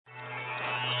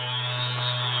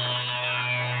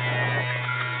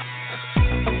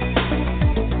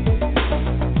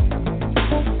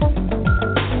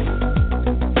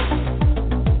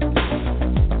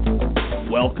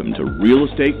Real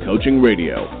Estate Coaching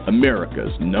Radio,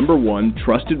 America's #1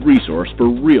 trusted resource for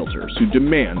realtors who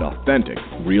demand authentic,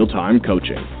 real-time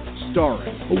coaching.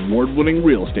 Starring award-winning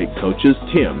real estate coaches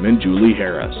Tim and Julie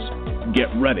Harris.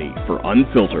 Get ready for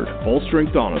unfiltered,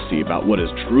 full-strength honesty about what is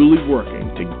truly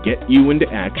working to get you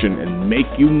into action and make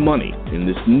you money in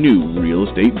this new real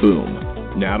estate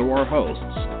boom. Now to our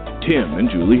hosts, Tim and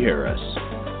Julie Harris.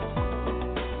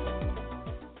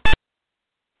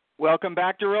 Welcome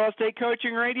back to Real Estate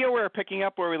Coaching Radio. We're picking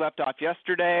up where we left off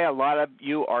yesterday. A lot of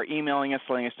you are emailing us,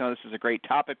 letting us know this is a great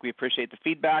topic. We appreciate the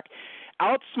feedback.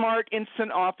 Outsmart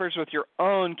instant offers with your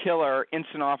own killer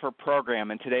instant offer program.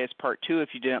 And today is part 2. If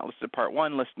you didn't listen to part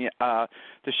 1, listen to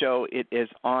the show. It is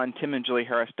on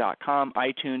timandjulieharris.com,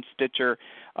 iTunes, Stitcher.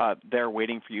 They're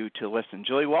waiting for you to listen.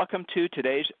 Julie, welcome to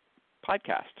today's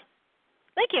podcast.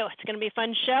 Thank you. It's going to be a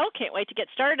fun show. Can't wait to get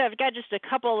started. I've got just a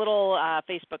couple little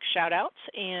Facebook shout-outs,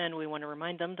 and we want to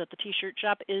remind them that the T-shirt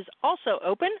shop is also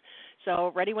open,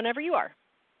 so ready whenever you are.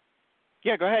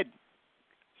 Yeah, go ahead.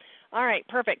 All right,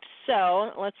 perfect.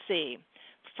 So let's see.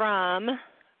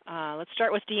 Let's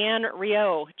start with Deanne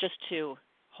Rio, just to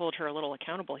hold her a little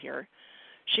accountable here.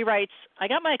 She writes, I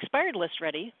got my expired list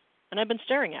ready, and I've been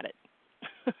staring at it.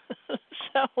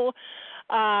 So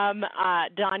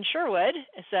Don Sherwood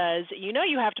says, you know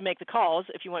you have to make the calls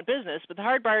if you want business, but the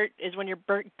hard part is when your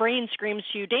brain screams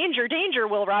to you, danger, danger,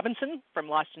 Will Robinson from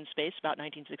Lost in Space, about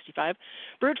 1965.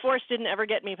 Brute force didn't ever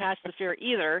get me past the fear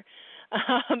either.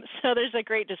 So there's a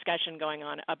great discussion going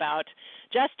on about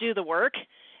just do the work,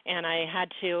 and I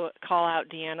had to call out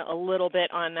Deanna a little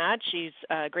bit on that. She's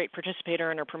a great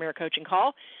participator in our premier coaching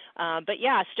call. But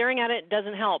yeah, staring at it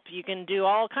doesn't help. You can do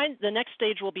all kinds. The next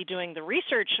stage will be doing the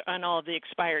research on all of the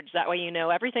expireds. That way you know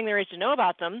everything there is to know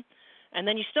about them, and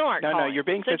then you still aren't calling. No, you're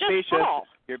being so facetious. Just call.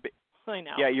 I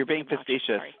know. Yeah, you're being facetious.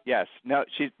 Sorry. Yes. No,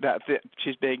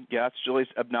 she's being, yes, Julie's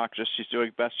obnoxious. She's doing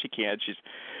the best she can. She's,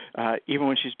 even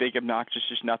when she's being obnoxious,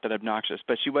 she's not that obnoxious.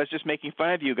 But she was just making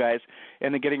fun of you guys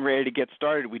and then getting ready to get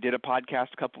started. We did a podcast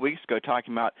a couple weeks ago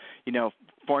talking about,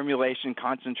 formulation,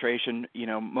 concentration,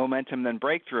 momentum, then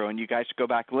breakthrough. And you guys should go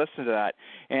back and listen to that.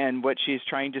 And what she's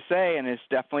trying to say, and it's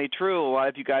definitely true, a lot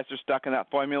of you guys are stuck in that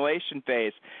formulation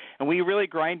phase. And we really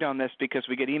grind on this because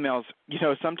we get emails.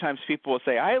 Sometimes people will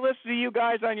say, I listened to you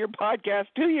guys on your podcast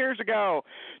 2 years ago.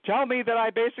 Tell me that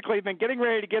I basically been getting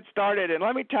ready to get started. And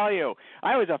let me tell you,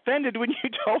 I was offended when you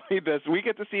told me this. We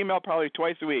get this email probably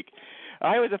twice a week.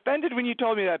 I was offended when you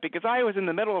told me that because I was in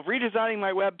the middle of redesigning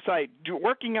my website,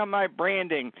 working on my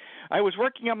branding. I was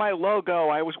working on my logo.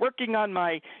 I was working on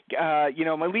my,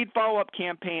 my lead follow-up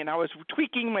campaign. I was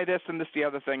tweaking my this and this, the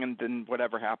other thing, and then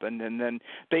whatever happened. And then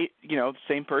they, the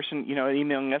same person,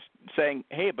 emailing us saying,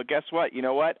 hey, but guess what? You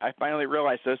know what? I finally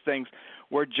realized those things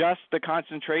were just the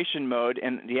concentration mode,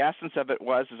 and the essence of it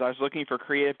was I was looking for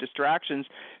creative distractions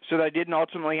so that I didn't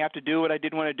ultimately have to do what I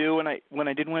didn't want to do when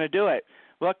I didn't want to do it.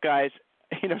 Look, guys,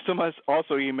 someone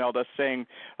also emailed us saying,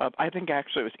 I think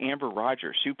actually it was Amber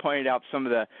Rogers. She pointed out some of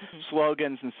the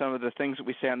slogans and some of the things that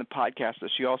we say on the podcast that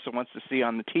she also wants to see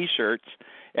on the T-shirts.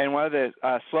 And one of the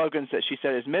slogans that she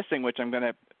said is missing, which I'm going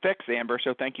to fix, Amber,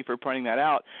 so thank you for pointing that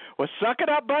out, was Suck It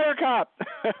Up, Buttercup.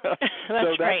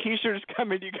 So that T-shirt is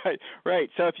coming to you guys. Right.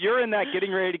 So if you're in that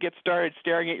getting ready to get started,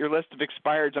 staring at your list of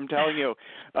expireds, I'm telling you,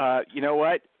 you know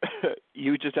what?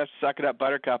 You just have to suck it up,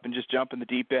 Buttercup, and just jump in the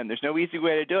deep end. There's no easy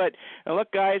way to do it. And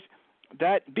look, guys,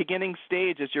 that beginning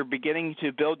stage as you're beginning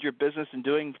to build your business and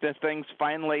doing the things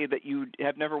finally that you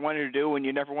have never wanted to do when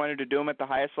you never wanted to do them at the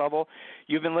highest level,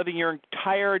 you've been living your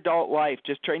entire adult life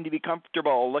just trying to be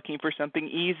comfortable, looking for something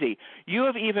easy. You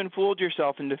have even fooled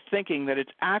yourself into thinking that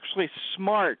it's actually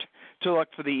smart to look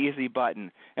for the easy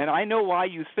button. And I know why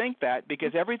you think that,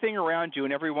 because everything around you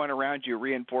and everyone around you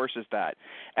reinforces that.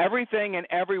 Everything and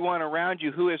everyone around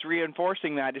you who is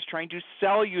reinforcing that is trying to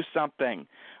sell you something.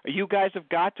 You guys have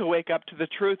got to wake up to the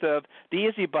truth of the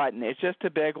easy button. It's just a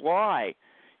big lie,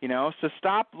 So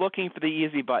stop looking for the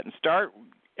easy button. Start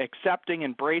accepting,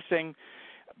 embracing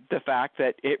the fact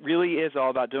that it really is all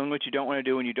about doing what you don't want to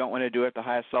do and you don't want to do it at the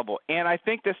highest level. And I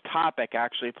think this topic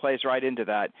actually plays right into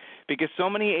that because so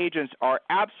many agents are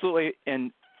absolutely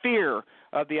in fear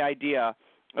of the idea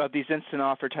of these instant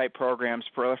offer type programs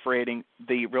proliferating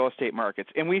the real estate markets,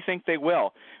 and we think they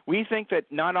will. We think that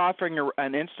not offering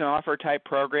an instant offer type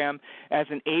program as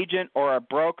an agent or a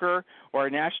broker or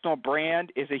a national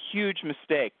brand is a huge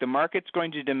mistake. The market's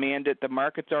going to demand it. The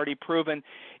market's already proven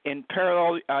in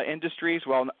parallel industries,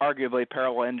 well, arguably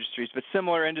parallel industries, but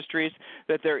similar industries,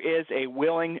 that there is a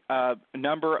willing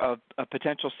number of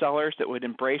potential sellers that would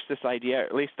embrace this idea, or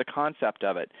at least the concept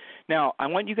of it. Now, I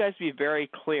want you guys to be very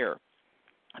clear.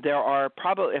 there are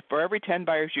probably, for every 10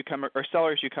 buyers you come or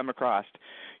sellers you come across,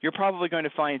 you're probably going to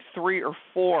find 3 or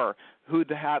 4 who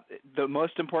have the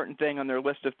most important thing on their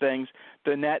list of things,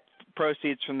 the net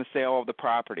proceeds from the sale of the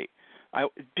property.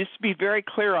 Just be very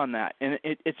clear on that. And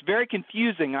it's very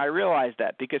confusing, I realize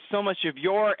that, because so much of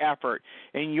your effort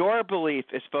and your belief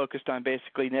is focused on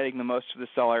basically netting the most to the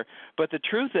seller. But the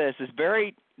truth is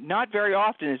not very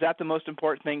often is that the most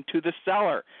important thing to the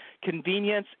seller.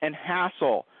 Convenience and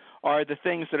hassle are the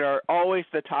things that are always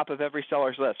the top of every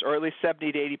seller's list, or at least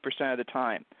 70 to 80% of the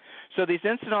time. So these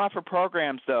instant offer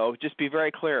programs, though, just be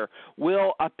very clear,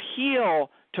 will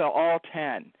appeal to all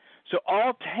 10. So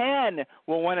all 10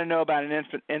 will want to know about an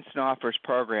instant offers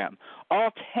program. All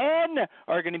 10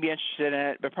 are going to be interested in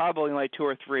it, but probably only 2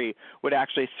 or 3 would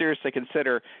actually seriously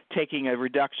consider taking a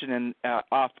reduction in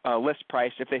off list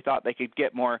price if they thought they could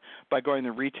get more by going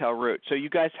the retail route. So you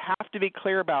guys have to be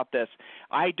clear about this.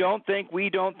 We don't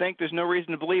think, there's no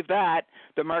reason to believe that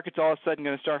the market's all of a sudden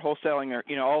going to start wholesaling, or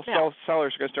all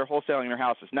sellers are going to start wholesaling their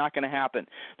houses. Not going to happen.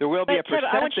 There will be a percentage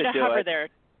I want you to hover it. there.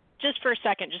 Just for a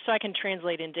second, just so I can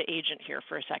translate into agent here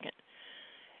for a second.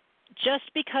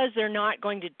 Just because they're not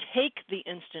going to take the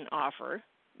instant offer,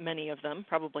 many of them,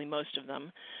 probably most of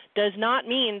them, does not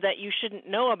mean that you shouldn't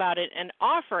know about it and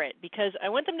offer it, because I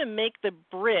want them to make the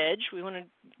bridge. We want to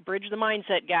bridge the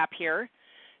mindset gap here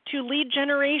to lead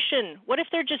generation. What if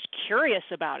they're just curious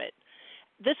about it?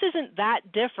 This isn't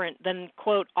that different than,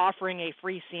 quote, offering a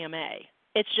free CMA.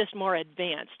 It's just more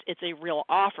advanced. It's a real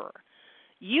offer.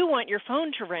 You want your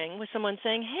phone to ring with someone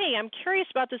saying, hey, I'm curious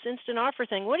about this instant offer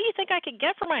thing. What do you think I could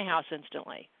get for my house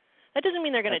instantly? That doesn't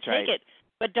mean they're going to take it.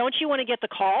 But don't you want to get the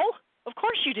call? Of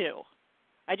course you do.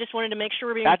 I just wanted to make sure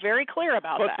we're being very clear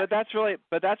about that. But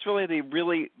that's really the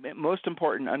really most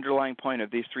important underlying point of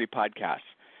these 3 podcasts.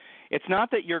 It's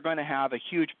not that you're going to have a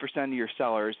huge percent of your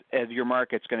sellers as your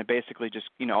market's going to basically just,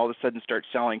 all of a sudden start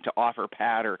selling to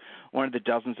OfferPad or one of the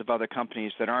dozens of other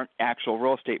companies that aren't actual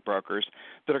real estate brokers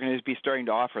that are going to be starting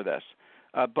to offer this.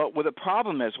 But what the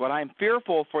problem is, what I'm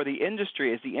fearful for the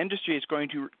industry is the industry is going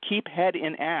to keep head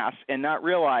in ass and not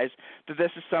realize that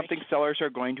this is something sellers are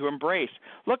going to embrace.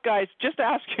 Look, guys, just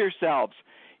ask yourselves,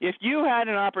 if you had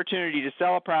an opportunity to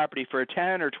sell a property for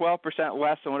 10 or 12%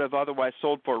 less than would have otherwise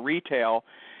sold for retail,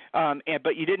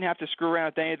 but you didn't have to screw around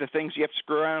with any of the things you have to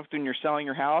screw around with when you're selling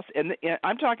your house. And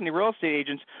I'm talking to real estate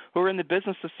agents who are in the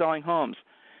business of selling homes.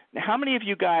 Now, how many of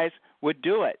you guys would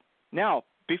do it? Now,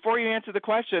 before you answer the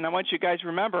question, I want you guys to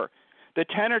remember the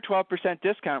 10 or 12%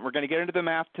 discount. We're going to get into the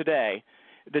math today.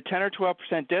 The 10 or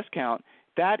 12% discount,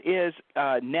 that is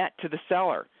net to the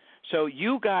seller. So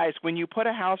you guys, when you put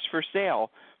a house for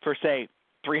sale for, say,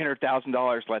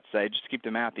 $300,000, let's say, just to keep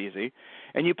the math easy,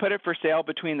 and you put it for sale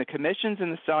between the commissions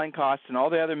and the selling costs and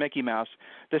all the other Mickey Mouse,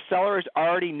 the seller is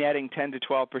already netting 10 to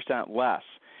 12% less.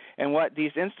 And what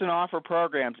these instant offer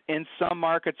programs in some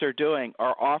markets are doing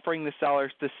are offering the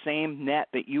sellers the same net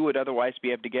that you would otherwise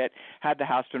be able to get had the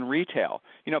house been retail,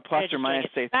 plus or minus,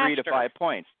 say, 3 to 5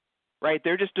 points. Right?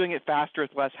 They're just doing it faster with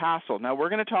less hassle. Now, we're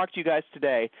going to talk to you guys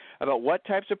today about what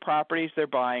types of properties they're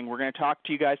buying. We're going to talk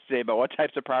to you guys today about what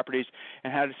types of properties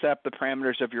and how to set up the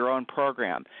parameters of your own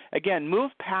program. Again, move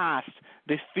past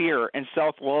the fear and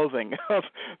self-loathing of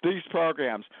these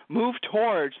programs. Move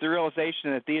towards the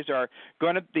realization that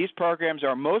these programs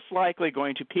are most likely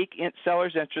going to pique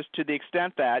sellers' interest to the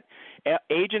extent that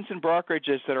agents and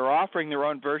brokerages that are offering their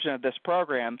own version of this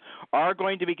program are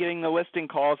going to be getting the listing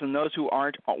calls, and those who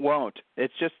aren't won't.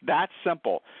 It's just that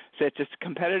simple. So it's just a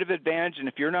competitive advantage, and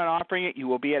if you're not offering it, you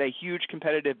will be at a huge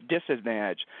competitive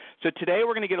disadvantage. So today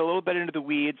we're going to get a little bit into the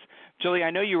weeds. Julie,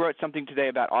 I know you wrote something today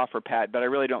about OfferPad, but I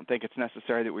really don't think it's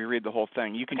necessary that we read the whole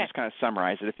thing. You can just kind of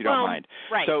summarize it if you don't mind.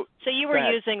 Right. So you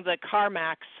were using the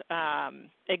CarMax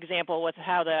example with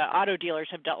how the auto dealers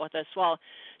have dealt with this. Well,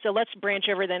 so let's branch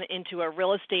over then into a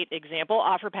real estate example.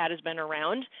 OfferPad has been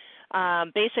around.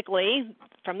 Basically,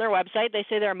 from their website, they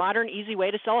say they're a modern, easy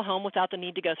way to sell a home without the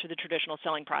need to go through the traditional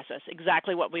selling process.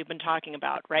 Exactly what we've been talking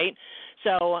about, right?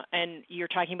 So, and you're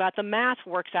talking about the math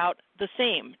works out the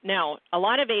same. Now, a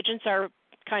lot of agents are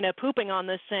kind of pooping on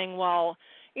this, saying, well,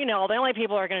 the only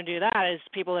people who are going to do that is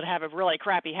people that have a really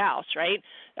crappy house, right?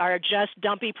 Are just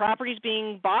dumpy properties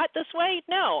being bought this way?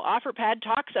 No. OfferPad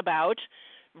talks about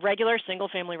regular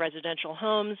single-family residential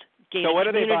homes, gated So what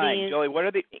are they communities. buying, Julie? What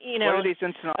are these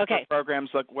instant offer programs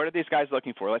what are these guys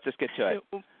looking for? Let's just get to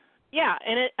it. Yeah,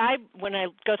 and when I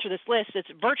go through this list, it's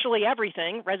virtually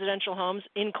everything: residential homes,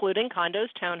 including condos,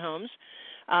 townhomes,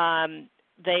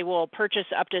 They will purchase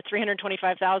up to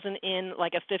 $325,000 in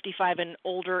like a 55 and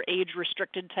older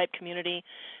age-restricted type community.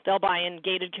 They'll buy in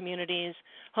gated communities,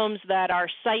 homes that are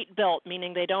site-built,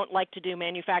 meaning they don't like to do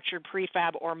manufactured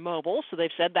prefab or mobile, so they've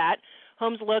said that.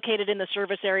 Homes located in the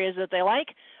service areas that they like.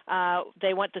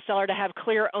 They want the seller to have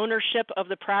clear ownership of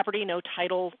the property, no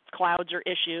title clouds or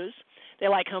issues. They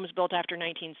like homes built after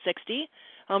 1960.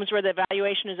 Homes where the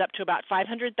valuation is up to about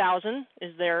 $500,000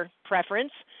 is their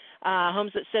preference.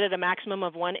 Homes that sit at a maximum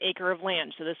of 1 acre of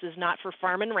land. So this is not for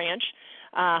farm and ranch.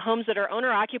 Homes that are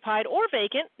owner-occupied or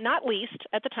vacant, not leased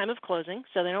at the time of closing.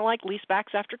 So they don't like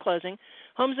leasebacks after closing.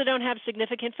 Homes that don't have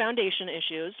significant foundation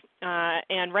issues.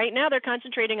 And right now they're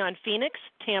concentrating on Phoenix,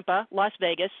 Tampa, Las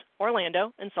Vegas,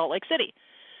 Orlando, and Salt Lake City.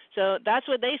 So that's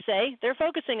what they say they're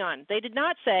focusing on. They did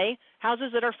not say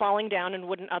houses that are falling down and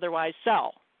wouldn't otherwise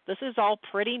sell. This is all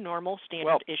pretty normal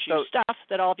standard issue stuff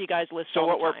that all of you guys list all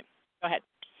the time. Go ahead.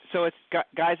 So it's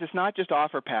guys, it's not just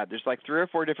OfferPad. There's like 3 or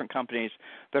 4 different companies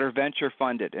that are venture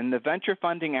funded, and the venture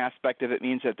funding aspect of it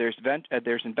means that there's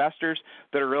investors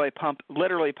that are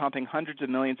literally pumping hundreds of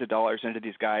millions of dollars into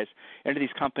these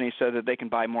companies, so that they can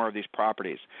buy more of these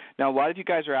properties. Now, a lot of you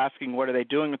guys are asking, what are they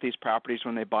doing with these properties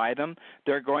when they buy them?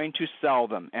 They're going to sell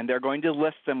them, and they're going to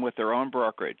list them with their own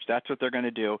brokerage. That's what they're going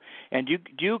to do. And do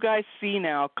you guys see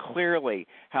now clearly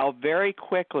how very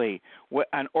quickly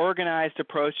an organized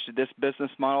approach to this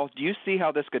business model? Do you see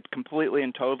how this could completely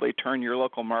and totally turn your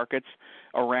local markets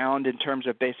around in terms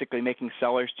of basically making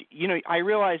sellers? I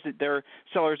realize that their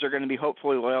sellers are going to be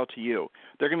hopefully loyal to you.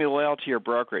 They're going to be loyal to your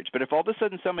brokerage. But if all of a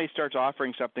sudden somebody starts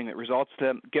offering something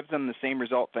that gives them the same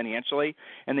result financially,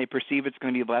 and they perceive it's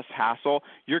going to be less hassle,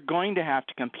 you're going to have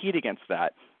to compete against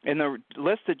that. In the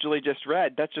list that Julie just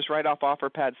read, that's just right off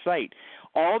OfferPad's site.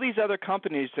 All these other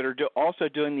companies that are also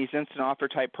doing these instant offer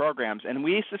type programs, and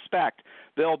we suspect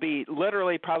there'll be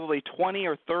literally probably 20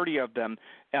 or 30 of them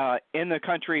in the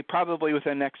country probably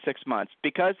within the next 6 months,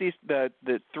 because the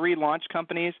 3 launch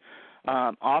companies,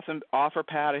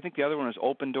 OfferPad, I think the other one was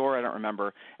Open Door, I don't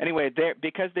remember. Anyway,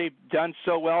 because they've done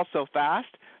so well so fast,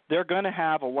 they're going to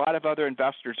have a lot of other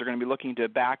investors that are going to be looking to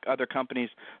back other companies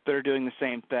that are doing the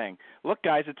same thing. Look,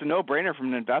 guys, it's a no-brainer from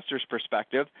an investor's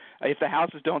perspective. If the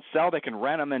houses don't sell, they can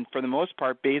rent them, and for the most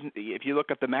part, if you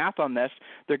look at the math on this,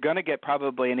 they're going to get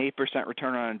probably an 8%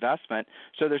 return on investment.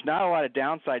 So there's not a lot of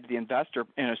downside to the investor,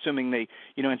 assuming they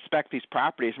inspect these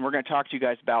properties. And we're going to talk to you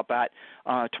guys about that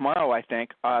tomorrow, I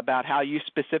think, about how you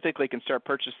specifically can start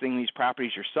purchasing these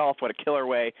properties yourself. What a killer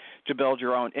way to build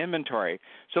your own inventory.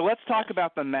 So let's talk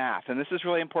about the math. And this is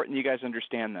really important you guys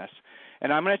understand this.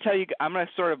 And I'm going to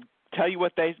sort of tell you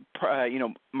what they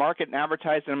market and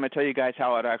advertise, and I'm going to tell you guys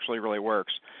how it actually really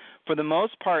works. For the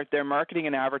most part, they're marketing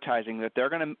and advertising that they're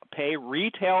going to pay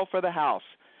retail for the house.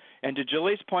 And to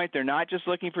Julie's point, they're not just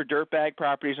looking for dirtbag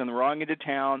properties on the wrong end of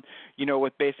town,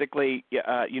 with basically,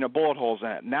 bullet holes in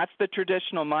it. And that's the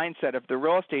traditional mindset of the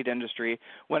real estate industry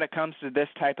when it comes to this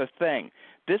type of thing.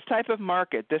 This type of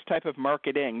market, this type of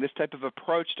marketing, this type of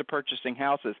approach to purchasing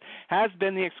houses has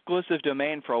been the exclusive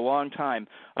domain for a long time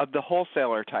of the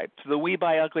wholesaler type. So the We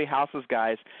Buy Ugly Houses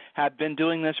guys have been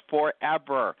doing this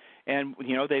forever. And,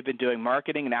 they've been doing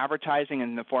marketing and advertising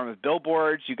in the form of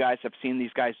billboards. You guys have seen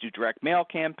these guys do direct mail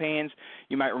campaigns.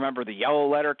 You might remember the yellow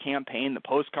letter campaign, the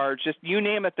postcards, just you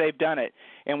name it, they've done it.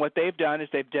 And what they've done is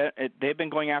they've been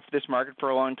going after this market for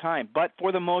a long time. But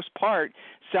for the most part,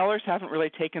 sellers haven't really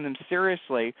taken them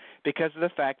seriously because of the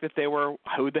fact that they were,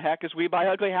 who the heck is We Buy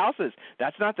Ugly Houses?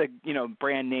 That's not the,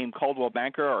 brand name Coldwell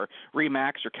Banker or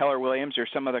Remax or Keller Williams or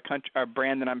some other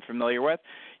brand that I'm familiar with.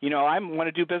 I want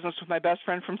to do business with my best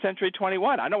friend from Century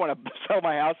 21. I don't want to sell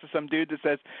my house to some dude that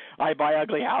says, I buy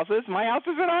ugly houses. My house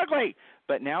isn't ugly.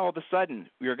 But now all of a sudden,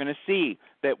 you're going to see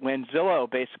that when Zillow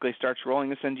basically starts rolling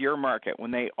this into your market,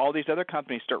 when all these other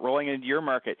companies start rolling into your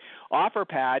market,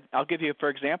 OfferPad, I'll give you, for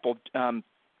example,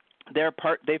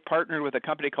 they've partnered with a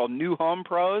company called New Home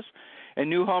Pros. And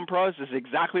New Home Pros is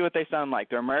exactly what they sound like.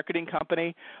 They're a marketing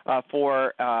company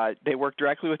they work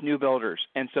directly with new builders.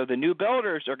 And so the new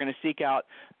builders are going to seek out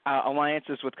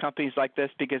alliances with companies like this,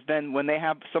 because then when they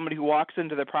have somebody who walks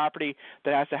into the property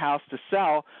that has a house to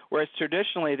sell, whereas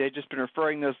traditionally they've just been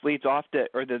referring those leads off to,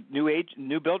 or the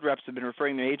new build reps have been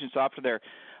referring the agents off to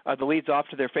the leads off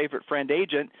to their favorite friend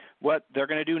agent, what they're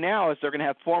going to do now is they're going to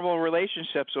have formal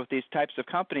relationships with these types of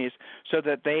companies so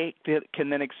that they can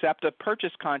then accept a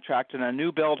purchase contract in a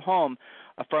new build home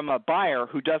from a buyer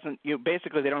who doesn't,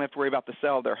 basically they don't have to worry about the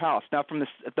sale of their house. Now, from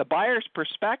the buyer's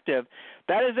perspective,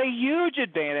 that is a huge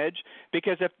advantage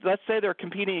because if, let's say they're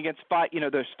competing against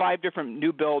there's 5 different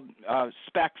new build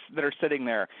specs that are sitting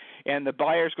there, and the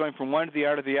buyer's going from one to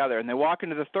the other, and they walk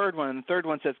into the third one, and the third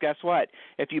one says, guess what?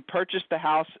 If you purchase the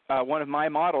house, one of my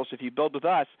models, if you build with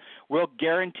us, we'll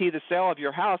guarantee the sale of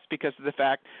your house because of the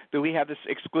fact that we have this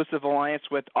exclusive alliance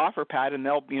with OfferPad, and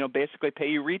they'll, basically pay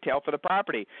you retail for the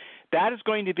property. That is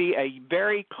going to be a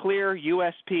very clear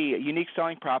USP, a unique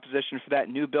selling proposition for that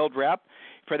new build rep,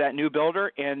 for that new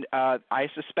builder, and I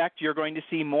suspect you're going to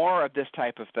see more of this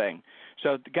type of thing.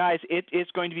 So, guys, it is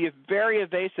going to be very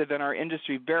evasive in our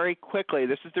industry very quickly.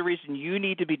 This is the reason you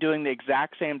need to be doing the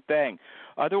exact same thing.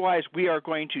 Otherwise, we are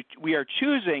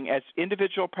choosing as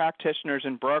individual practitioners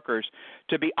and brokers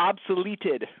to be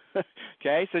obsoleted.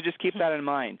 Okay, so just keep that in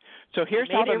mind. So here's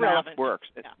how the math works.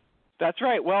 Yeah. That's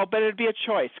right. Well, but it'd be a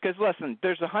choice because, listen,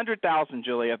 there's 100,000,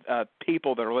 Julie, of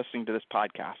people that are listening to this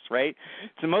podcast, right?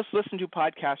 It's the most listened to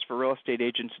podcast for real estate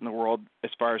agents in the world as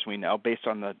far as we know, based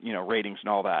on the ratings and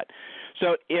all that.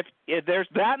 So if there's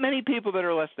that many people that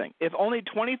are listening, if only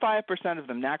 25% of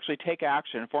them actually take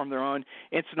action and form their own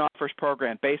instant offers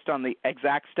program based on the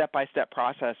exact step-by-step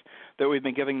process that we've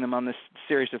been giving them on this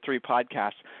series of 3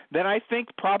 podcasts, then I think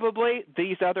probably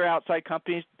these other outside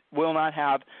companies will not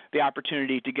have the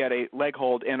opportunity to get a leg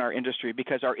hold in our industry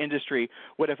because our industry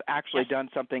would have actually done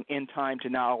something in time to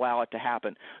not allow it to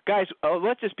happen. Guys,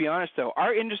 let's just be honest, though.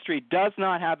 Our industry does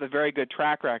not have a very good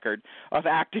track record of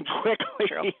acting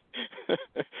quickly.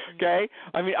 Okay?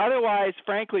 I mean, otherwise,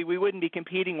 frankly, we wouldn't be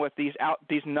competing with these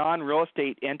non-real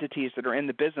estate entities that are in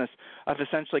the business of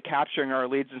essentially capturing our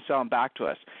leads and selling back to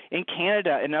us. In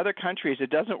Canada and other countries, it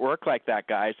doesn't work like that,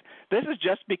 guys. This is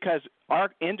just because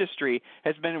our industry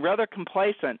has been rather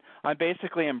complacent on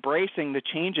basically embracing the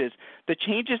changes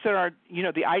that are,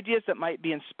 the ideas that might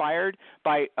be inspired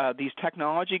by these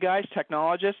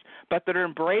technologists, but that are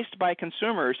embraced by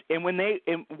consumers. And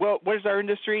what does our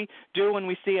industry do when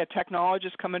we see a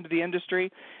technologist come into the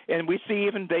industry and we see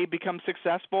even they become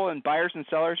successful and buyers and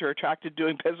sellers are attracted to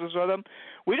doing business with them?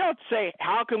 We don't say,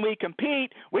 how can we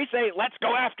compete? We say, let's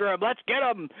go after them. Let's get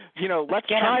them. Let's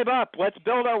tribe up. Let's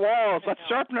build our walls. Let's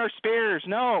sharpen our spears.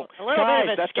 No. A little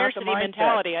bit of a scarcity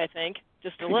mentality, I think.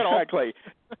 Just a little. Exactly.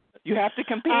 You have to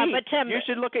compete. But Tim, you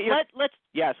should look at your.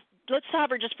 Yes. Let's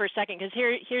hover just for a second because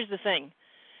here's the thing.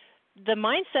 The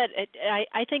mindset,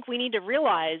 I think we need to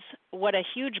realize what a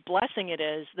huge blessing it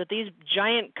is that these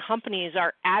giant companies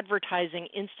are advertising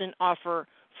instant offer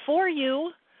for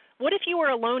you. What if you were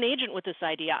a lone agent with this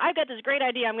idea? I've got this great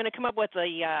idea. I'm going to come up with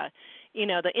the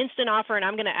instant offer, and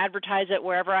I'm going to advertise it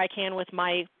wherever I can with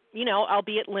my,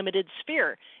 albeit limited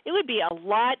sphere. It would be a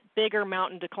lot bigger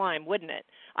mountain to climb, wouldn't it?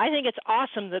 I think it's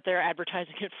awesome that they're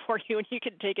advertising it for you, and you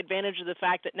can take advantage of the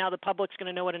fact that now the public's going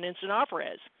to know what an instant offer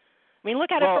is. I mean,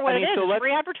 look at it for what it is. It's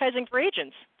free advertising for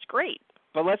agents. It's great.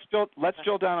 But let's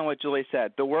drill down on what Julie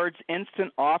said. The words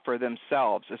instant offer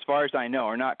themselves, as far as I know,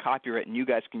 are not copywritten. You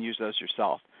guys can use those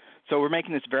yourself. So we're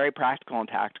making this very practical and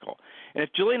tactical. And if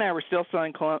Julie and I were still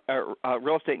selling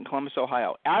real estate in Columbus,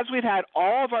 Ohio, as we've had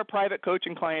all of our private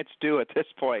coaching clients do at this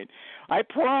point, I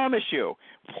promise you,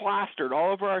 plastered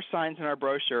all over our signs and our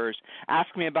brochures,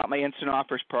 ask me about my instant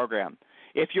offers program.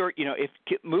 If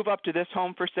move up to this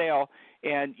home for sale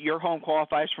and your home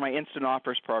qualifies for my instant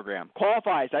offers program.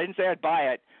 Qualifies. I didn't say I'd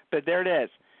buy it, but there it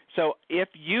is. So if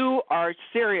you are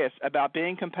serious about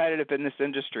being competitive in this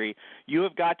industry, you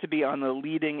have got to be on the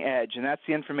leading edge, and that's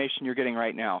the information you're getting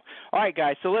right now. All right,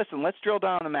 guys, so listen, let's drill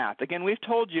down on the math. Again, we've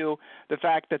told you the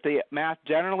fact that the math,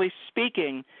 generally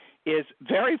speaking, is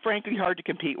very frankly hard to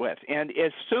compete with. And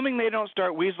assuming they don't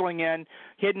start weaseling in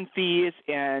hidden fees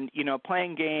and,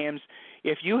 playing games,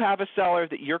 if you have a seller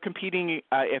that you're competing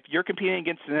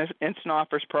against an instant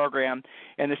offers program,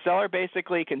 and the seller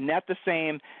basically can net the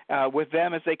same with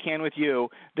them as they can with you,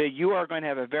 that you are going to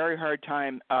have a very hard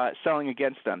time selling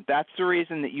against them. That's the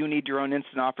reason that you need your own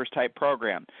instant offers type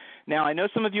program. Now, I know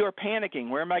some of you are panicking.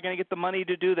 Where am I going to get the money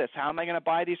to do this? How am I going to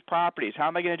buy these properties? How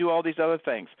am I going to do all these other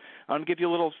things? I'm going to give you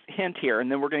a little hint here,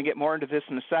 and then we're going to get more into this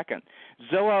in a second.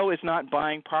 Zillow is not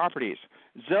buying properties.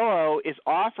 Zillow is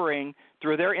offering,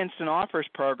 through their instant offers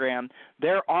program,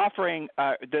 they're offering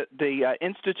the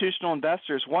institutional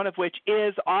investors, one of which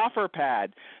is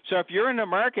OfferPad. So if you're in a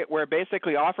market where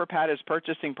basically OfferPad is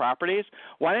purchasing properties,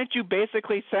 why don't you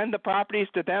basically send the properties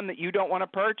to them that you don't want to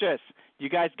purchase? You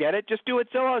guys get it? Just do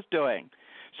what Zillow's doing.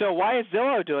 So why is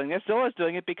Zillow doing this? Zillow's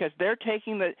doing it because they're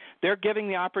giving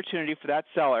the opportunity for that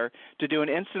seller to do an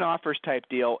instant offers type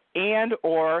deal and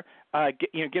or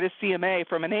get a CMA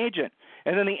from an agent.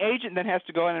 And then the agent then has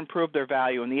to go in and prove their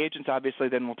value. And the agents obviously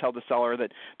then will tell the seller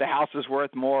that the house is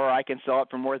worth more, I can sell it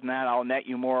for more than that, I'll net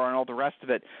you more, and all the rest of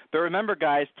it. But remember,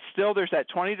 guys, still there's that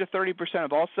 20 to 30%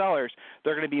 of all sellers,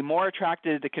 they're going to be more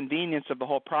attracted to the convenience of the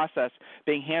whole process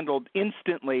being handled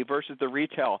instantly versus the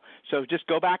retail. So just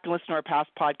go back and listen to our past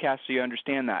podcasts so you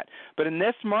understand that. But in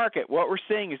this market, what we're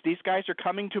seeing is these guys are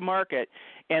coming to market,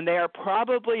 and they are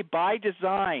probably by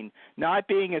design not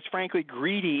being as frankly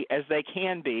greedy as they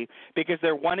can be, because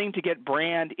they're wanting to get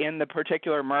brand in the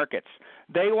particular markets.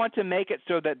 They want to make it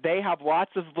so that they have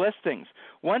lots of listings.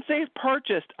 Once they've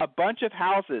purchased a bunch of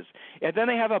houses and then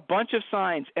they have a bunch of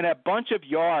signs and a bunch of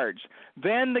yards,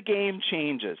 then the game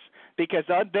changes, because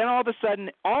then all of a sudden,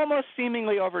 almost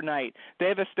seemingly overnight,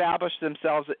 they've established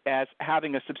themselves as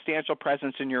having a substantial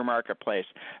presence in your marketplace.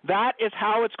 That is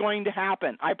how it's going to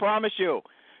happen. I promise you.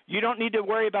 You don't need to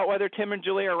worry about whether Tim and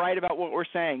Julie are right about what we're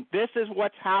saying. This is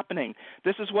what's happening.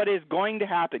 This is what is going to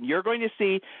happen. You're going to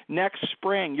see next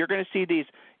spring, you're going to see these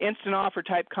instant offer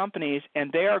type companies, and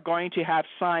they are going to have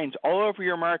signs all over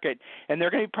your market, and they're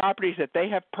going to be properties that they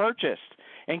have purchased.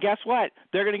 And guess what?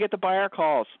 They're going to get the buyer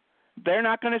calls. They're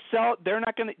not going to sell. They're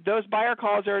not going to. Those buyer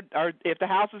calls are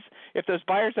if those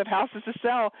buyers have houses to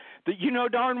sell, that you know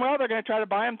darn well they're going to try to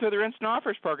buy them through their instant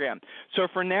offers program. So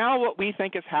for now, what we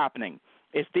think is happening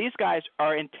is these guys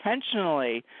are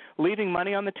intentionally leaving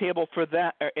money on the table for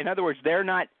that. In other words, they're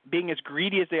not being as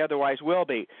greedy as they otherwise will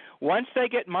be. Once they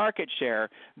get market share,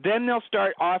 then they'll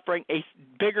start offering a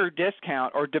bigger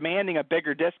discount or demanding a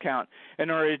bigger discount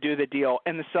in order to do the deal,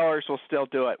 and the sellers will still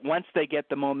do it. Once they get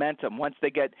the momentum, once they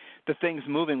get the things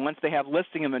moving, once they have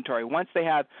listing inventory, once they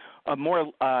have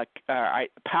more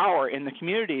power in the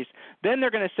communities, then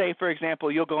they're going to say, for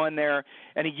example, you'll go in there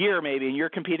in a year maybe, and you're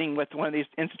competing with one of these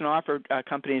instant offer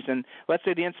companies, and let's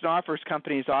say the instant offers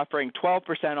company is offering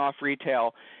 12% off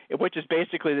retail, which is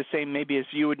basically the same maybe as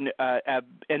you would have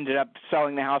ended up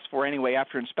selling the house for anyway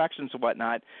after inspections and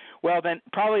whatnot. Well, then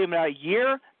probably in about a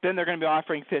year, then they're going to be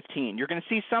offering 15. You're going to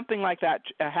see something like that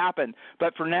happen,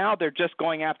 but for now they're just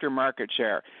going after market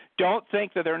share. Don't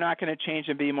think that they're not going to change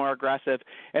and be more aggressive.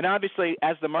 And obviously,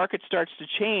 as the market starts to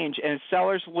change and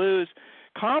sellers lose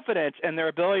confidence in their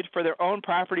ability for their own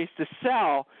properties to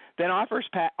sell, then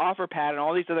OfferPad and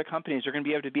all these other companies are going to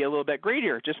be able to be a little bit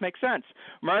greedier. It just makes sense.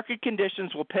 Market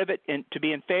conditions will pivot to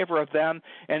be in favor of them,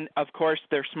 and of course,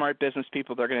 they're smart business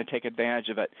people. They're going to take advantage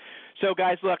of it. So,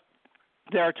 guys, look.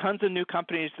 There are tons of new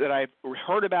companies that I've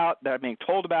heard about, that I'm being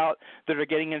told about, that are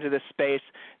getting into this space.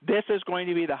 This is going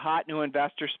to be the hot new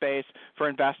investor space for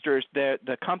investors. The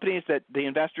companies that the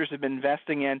investors have been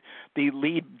investing in, the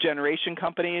lead generation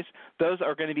companies, those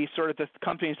are going to be sort of the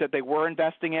companies that they were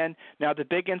investing in. Now, the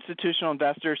big institutional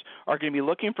investors are going to be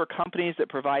looking for companies that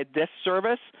provide this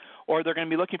service, or they're going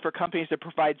to be looking for companies that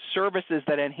provide services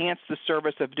that enhance the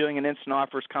service of doing an instant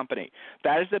offers company.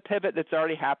 That is the pivot that's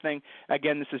already happening.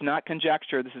 Again, this is not conjecture.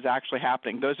 This is actually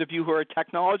happening. Those of you who are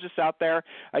technologists out there,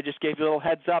 I just gave you a little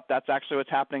heads up. That's actually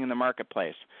what's happening in the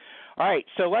marketplace. All right,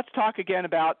 so let's talk again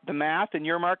about the math in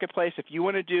your marketplace. If you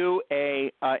want to do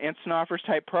a instant offers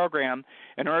type program,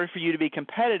 in order for you to be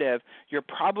competitive, you're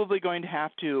probably going to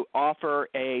have to offer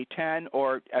a 10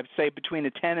 or I'd say between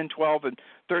a 10 and 12 and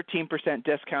 13%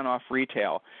 discount off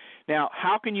retail. Now,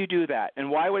 how can you do that? And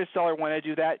why would a seller want to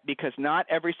do that? Because not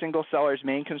every single seller's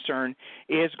main concern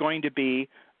is going to be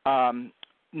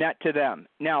net to them.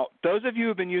 Now, those of you who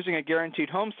have been using a guaranteed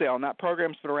home sale, and that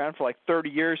program's been around for like 30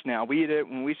 years now. We did it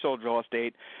when we sold real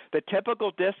estate. The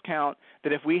typical discount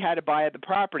that if we had to buy at the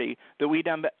property that we'd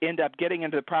end up getting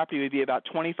into the property would be about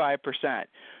 25%.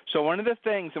 So one of the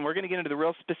things, and we're going to get into the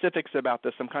real specifics about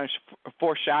this, I'm kind of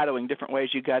foreshadowing different ways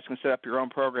you guys can set up your own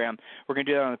program. We're going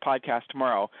to do that on the podcast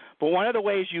tomorrow. But one of the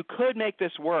ways you could make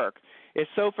this work is,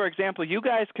 so, for example, you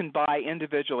guys can buy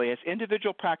individually as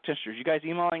individual practitioners. You guys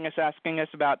emailing us, asking us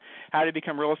about how to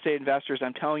become real estate investors.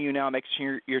 I'm telling you now, make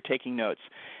sure you're taking notes.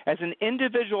 As an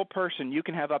individual person, you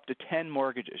can have up to 10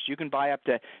 mortgages. You can buy up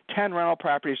to 10 rental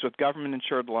properties with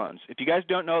government-insured loans. If you guys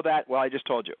don't know that, well, I just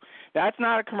told you. That's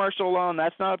not a commercial loan.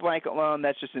 That's not a blanket loan.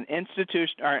 That's just an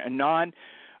institution or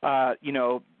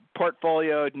a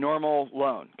portfolio normal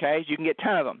loan. Okay, you can get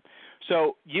 10 of them.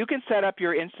 So you can set up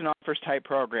your instant offers type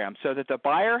program so that the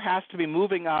buyer has to be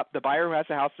moving up, the buyer who has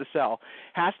a house to sell,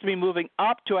 has to be moving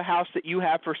up to a house that you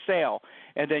have for sale,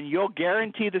 and then you'll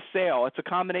guarantee the sale. It's a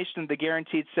combination of the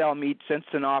guaranteed sale meets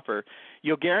instant offer.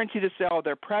 You'll guarantee the sale of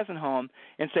their present home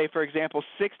in, say, for example,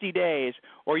 60 days,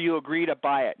 or you agree to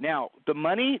buy it. Now, the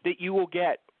money that you will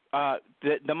get,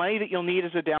 the money that you'll need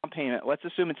as a down payment, let's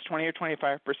assume it's 20 or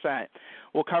 25%,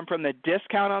 will come from the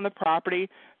discount on the property,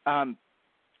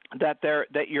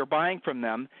 that you're buying from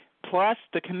them, plus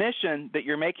the commission that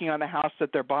you're making on the house that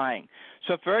they're buying.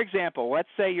 So, for example, let's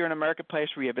say you're in a marketplace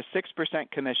where you have a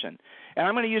 6% commission. And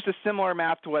I'm going to use a similar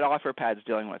math to what OfferPad's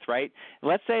dealing with, right?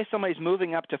 Let's say somebody's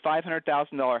moving up to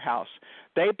 $500,000 house.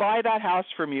 They buy that house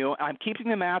from you. I'm keeping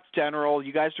the math general.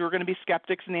 You guys who are going to be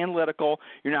skeptics and analytical,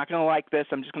 you're not going to like this.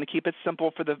 I'm just going to keep it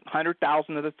simple for the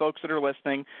 100,000 of the folks that are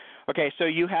listening. Okay, so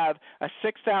you have a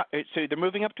so they're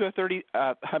moving up to a $30,000,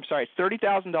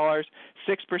 6%,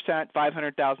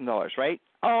 $500,000, right?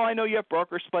 Oh, I know you have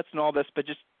broker splits and all this, but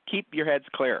just keep your heads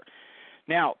clear.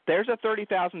 Now, there's a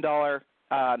 $30,000,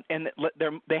 and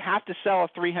they have to sell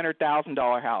a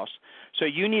 $300,000 house. So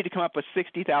you need to come up with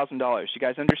 $60,000. You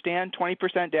guys understand?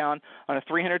 20% down on a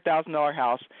 $300,000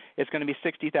 house is going to be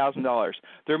 $60,000.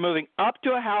 They're moving up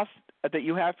to a house that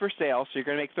you have for sale, so you're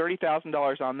going to make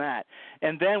 $30,000 on that.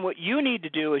 And then what you need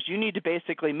to do is you need to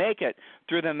basically make it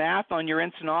through the math on your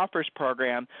instant offers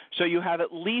program, so you have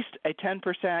at least a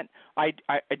 10%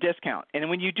 a discount.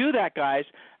 And when you do that, guys,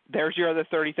 there's your other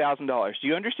 $30,000. Do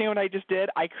you understand what I just did?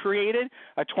 I created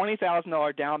a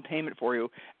 $20,000 down payment for you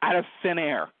out of thin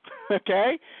air,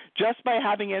 okay? Just by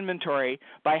having inventory,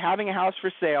 by having a house for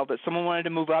sale that someone wanted to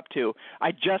move up to,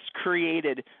 I just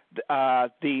created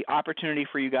the opportunity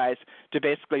for you guys to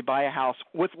basically buy a house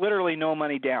with literally no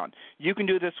money down. You can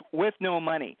do this with no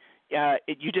money.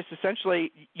 You just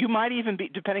essentially, you might even be,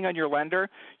 depending on your lender,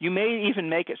 you may even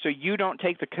make it so you don't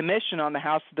take the commission on the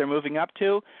house that they're moving up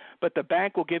to, but the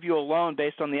bank will give you a loan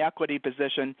based on the equity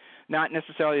position, not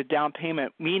necessarily a down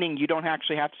payment, meaning you don't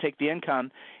actually have to take the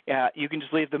income. You can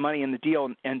just leave the money in the deal,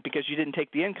 and because you didn't take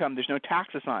the income, there's no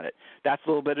taxes on it. That's a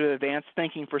little bit of advanced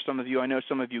thinking for some of you. I know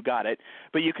some of you got it,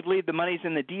 but you could leave the monies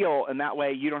in the deal, and that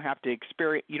way you don't have to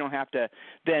you don't have to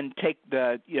then take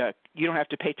you don't have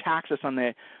to pay taxes on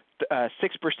the 6%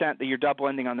 that you're double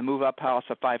ending on the move up house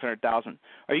of $500,000.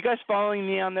 Are you guys following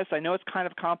me on this? I know it's kind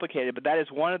of complicated, but that is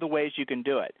one of the ways you can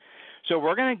do it. So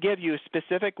we're going to give you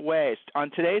specific ways.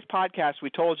 On today's podcast, we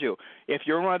told you if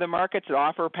you're in one of the markets that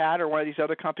OfferPad or one of these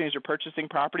other companies are purchasing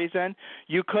properties in,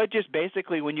 you could just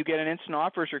basically, when you get an instant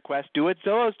offers request, do what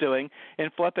Zillow's doing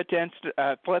and flip it to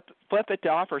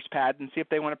OfferPad and see if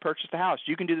they want to purchase the house.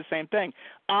 You can do the same thing.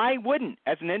 I wouldn't.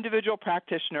 As an individual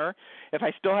practitioner, if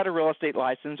I still had a real estate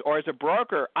license, or as a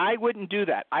broker, I wouldn't do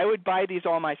that. I would buy these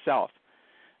all myself.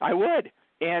 I would.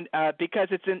 And because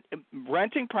it's in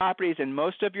renting properties in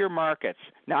most of your markets,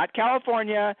 not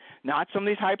California, not some of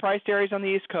these high-priced areas on the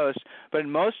East Coast, but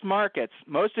in most markets,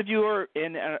 most of you are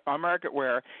in a market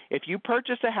where if you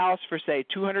purchase a house for, say,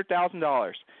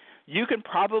 $200,000, you can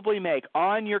probably make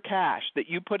on your cash that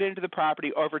you put into the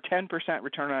property over 10%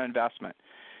 return on investment.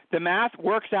 The math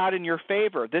works out in your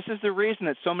favor. This is the reason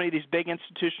that so many of these big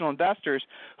institutional investors,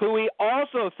 who we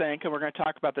also think, and we're going to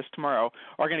talk about this tomorrow,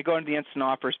 are going to go into the instant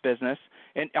offers business,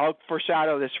 and I'll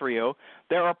foreshadow this for you.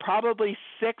 There are probably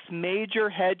 6 major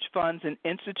hedge funds and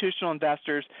institutional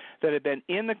investors that have been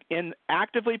in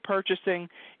actively purchasing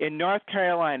in North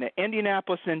Carolina,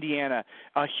 Indianapolis, Indiana,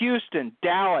 Houston,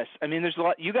 Dallas. I mean, there's a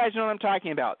lot. You guys know what I'm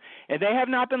talking about. And they have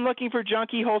not been looking for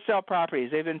junky wholesale properties.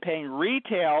 They've been paying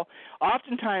retail,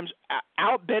 oftentimes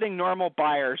outbidding normal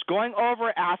buyers, going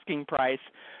over asking price.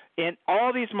 In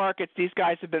all these markets, these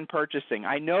guys have been purchasing.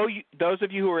 I know those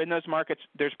of you who are in those markets,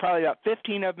 there's probably about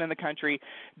 15 of them in the country.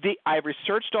 I've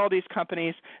researched all these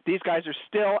companies. These guys are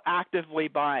still actively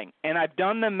buying. And I've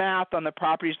done the math on the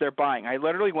properties they're buying. I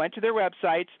literally went to their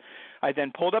websites. I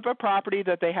then pulled up a property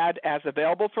that they had as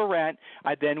available for rent.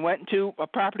 I then went into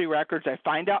property records. I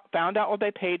found out what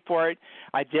they paid for it.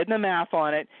 I did the math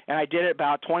on it, and I did it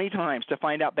about 20 times to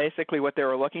find out basically what they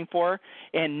were looking for.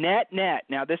 And net,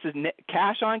 now this is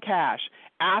cash on cash,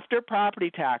 after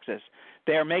property taxes,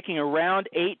 they are making around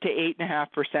 8 to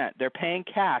 8.5%. They're paying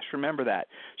cash, remember that.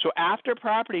 So after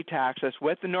property taxes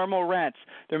with the normal rents,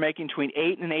 they're making between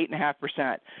 8 and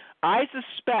 8.5%. I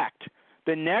suspect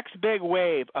the next big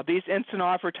wave of these instant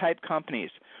offer type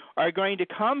companies are going to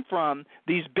come from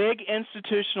these big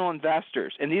institutional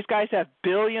investors. And these guys have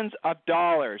billions of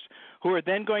dollars who are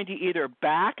then going to either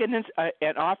back an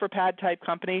OfferPad type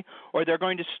company or they're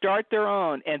going to start their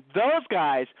own. And those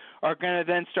guys are going to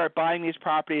then start buying these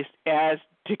properties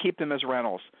to keep them as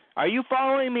rentals. Are you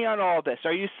following me on all this?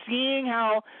 Are you seeing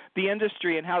how the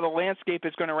industry and how the landscape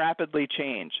is going to rapidly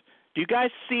change? Do you guys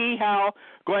see how,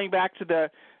 going back to the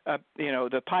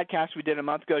the podcast we did a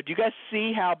month ago, do you guys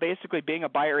see how basically being a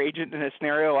buyer agent in a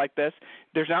scenario like this,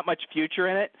 there's not much future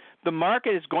in it? The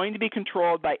market is going to be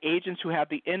controlled by agents who have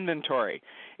the inventory.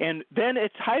 And then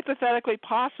it's hypothetically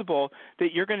possible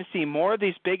that you're going to see more of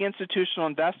these big institutional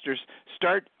investors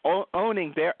start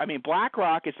owning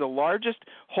BlackRock is the largest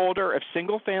holder of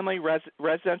single-family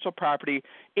residential property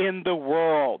in the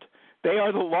world. They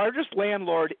are the largest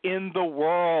landlord in the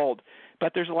world.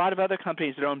 But there's a lot of other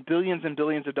companies that own billions and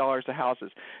billions of dollars of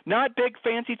houses. Not big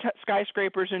fancy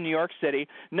skyscrapers in New York City,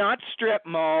 not strip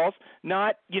malls,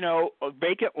 not,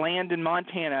 vacant land in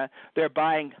Montana. They're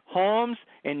buying homes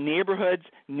in neighborhoods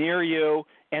near you,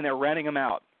 and they're renting them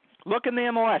out. Look in the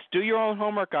MLS. Do your own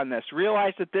homework on this.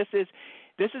 Realize that this is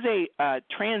a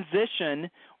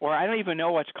transition, or I don't even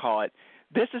know what to call it.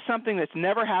 This is something that's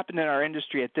never happened in our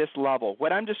industry at this level.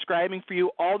 What I'm describing for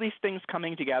you, all these things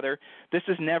coming together, this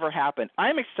has never happened.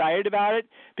 I'm excited about it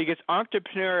because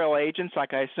entrepreneurial agents,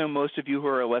 like I assume most of you who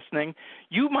are listening,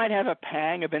 you might have a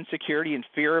pang of insecurity and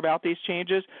fear about these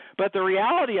changes, but the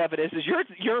reality of it is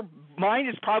your mind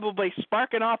is probably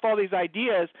sparking off all these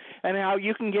ideas and how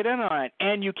you can get in on it,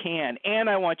 and you can, and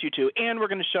I want you to, and we're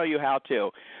going to show you how to.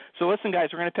 So listen, guys,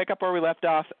 we're going to pick up where we left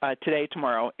off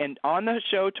tomorrow, and on the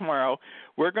show tomorrow,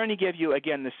 we're going to give you,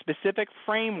 again, the specific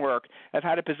framework of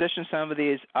how to position some of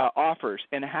these offers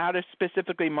and how to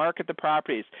specifically market the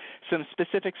properties, some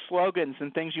specific slogans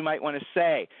and things you might want to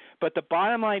say. But the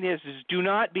bottom line is do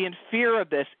not be in fear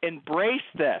of this. Embrace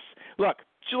this. Look,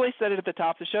 Julie said it at the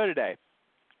top of the show today.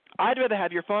 I'd rather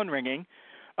have your phone ringing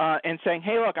and saying,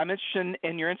 hey, look, I'm interested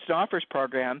in your instant offers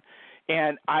program,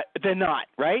 than not,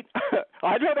 right?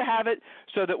 I'd rather have it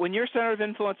so that when your center of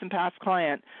influence and past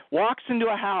client walks into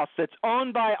a house that's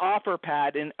owned by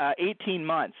OfferPad in 18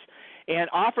 months, and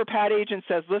OfferPad agent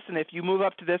says, listen, if you move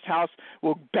up to this house,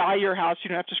 we'll buy your house. You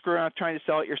don't have to screw around trying to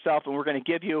sell it yourself, and we're going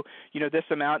to give you, this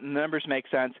amount, and the numbers make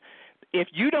sense. If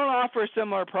you don't offer a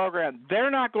similar program,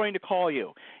 they're not going to call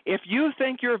you. If you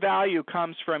think your value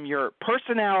comes from your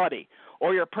personality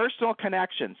or your personal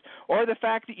connections or the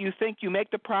fact that you think you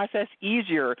make the process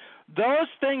easier, those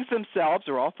things themselves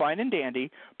are all fine and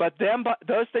dandy, but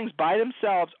those things by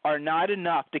themselves are not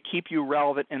enough to keep you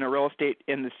relevant in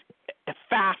this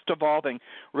fast-evolving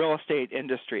real estate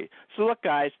industry. So look,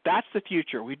 guys, that's the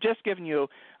future. We've just given you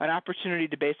an opportunity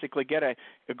to basically get a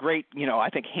great, I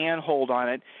think, handhold on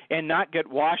it and not get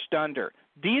washed under.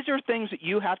 These are things that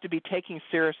you have to be taking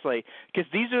seriously because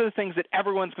these are the things that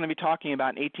everyone's going to be talking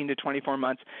about in 18 to 24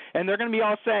 months, and they're going to be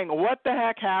all saying, what the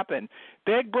heck happened?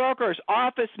 Big brokers,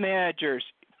 office managers,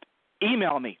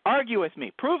 email me, argue with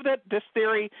me, prove that this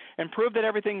theory and prove that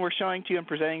everything we're showing to you and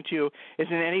presenting to you is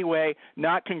in any way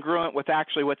not congruent with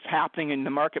actually what's happening in the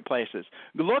marketplaces.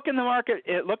 Look in the market,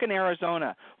 look in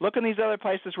Arizona, look in these other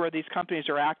places where these companies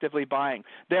are actively buying.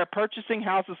 They're purchasing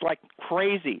houses like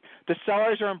crazy. The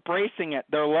sellers are embracing it.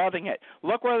 They're loving it.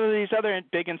 Look whether these other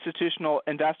big institutional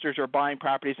investors are buying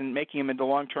properties and making them into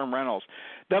long-term rentals.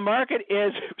 The market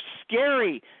is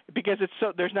scary because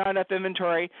there's not enough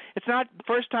inventory. It's not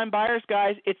first-time buyers,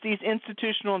 guys. It's these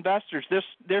institutional investors.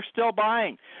 They're still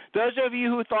buying. Those of you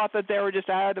who thought that they were just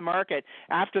out of the market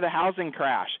after the housing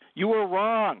crash, you were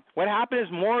wrong. What happened is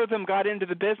more of them got into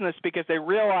the business because they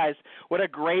realized what a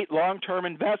great long-term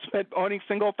investment owning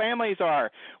single families are,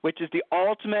 which is the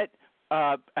ultimate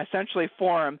essentially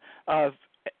form of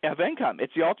income.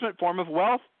 It's the ultimate form of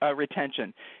wealth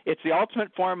retention. It's the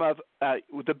ultimate form of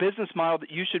the business model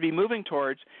that you should be moving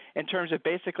towards in terms of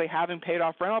basically having paid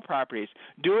off rental properties.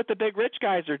 Do what the big rich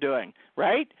guys are doing,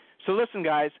 right? So listen,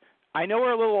 guys, I know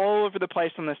we're a little all over the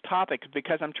place on this topic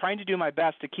because I'm trying to do my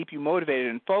best to keep you motivated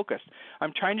and focused.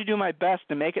 I'm trying to do my best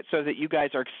to make it so that you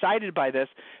guys are excited by this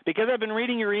because I've been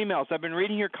reading your emails. I've been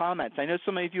reading your comments. I know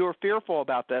so many of you are fearful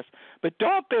about this, but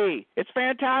don't be. It's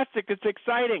fantastic. It's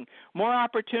exciting. More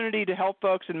opportunity to help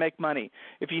folks and make money.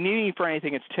 If you need me for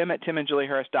anything, it's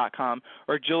tim@timandjulieharris.com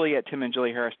or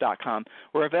julie@timandjulieharris.com.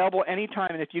 We're available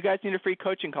anytime, and if you guys need a free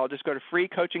coaching call, just go to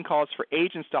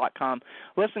freecoachingcallsforagents.com.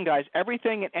 Listen, guys,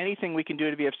 everything and anything we can do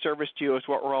to be of service to you is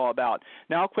what we're all about.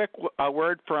 Now, a quick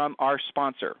word from our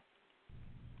sponsor.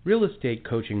 Real Estate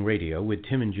Coaching Radio with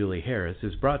Tim and Julie Harris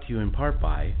is brought to you in part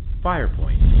by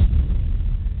FirePoint.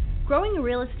 Growing a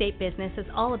real estate business is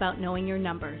all about knowing your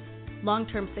numbers.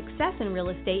 Long-term success in real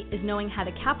estate is knowing how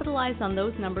to capitalize on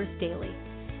those numbers daily.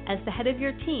 As the head of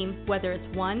your team, whether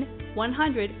it's 1,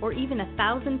 100, or even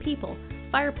 1,000 people,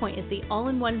 FirePoint is the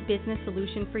all-in-one business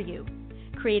solution for you.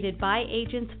 Created by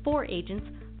agents for agents,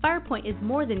 FirePoint is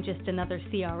more than just another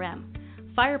CRM.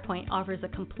 FirePoint offers a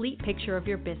complete picture of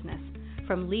your business,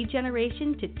 from lead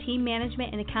generation to team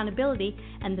management and accountability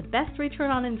and the best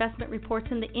return on investment reports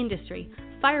in the industry,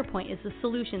 FirePoint is the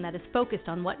solution that is focused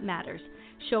on what matters,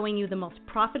 showing you the most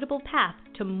profitable path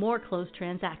to more closed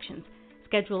transactions.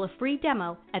 Schedule a free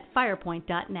demo at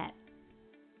firepoint.net.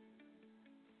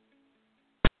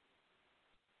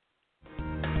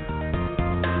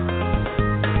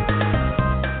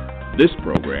 This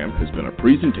program has been a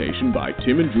presentation by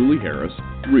Tim and Julie Harris,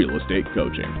 Real Estate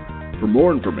Coaching. For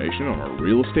more information on our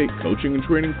real estate coaching and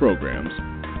training programs,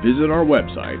 visit our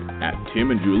website at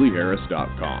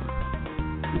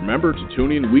timandjulieharris.com. Remember to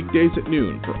tune in weekdays at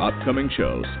noon for upcoming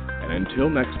shows, and until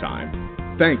next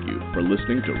time, thank you for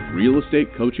listening to Real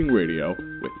Estate Coaching Radio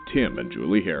with Tim and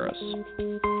Julie Harris.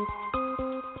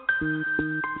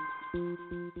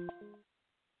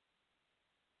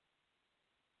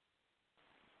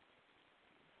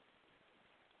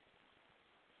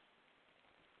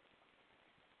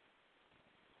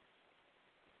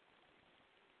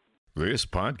 This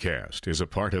podcast is a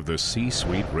part of the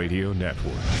C-Suite Radio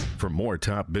Network. For more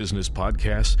top business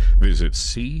podcasts, visit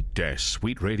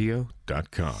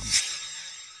c-suiteradio.com.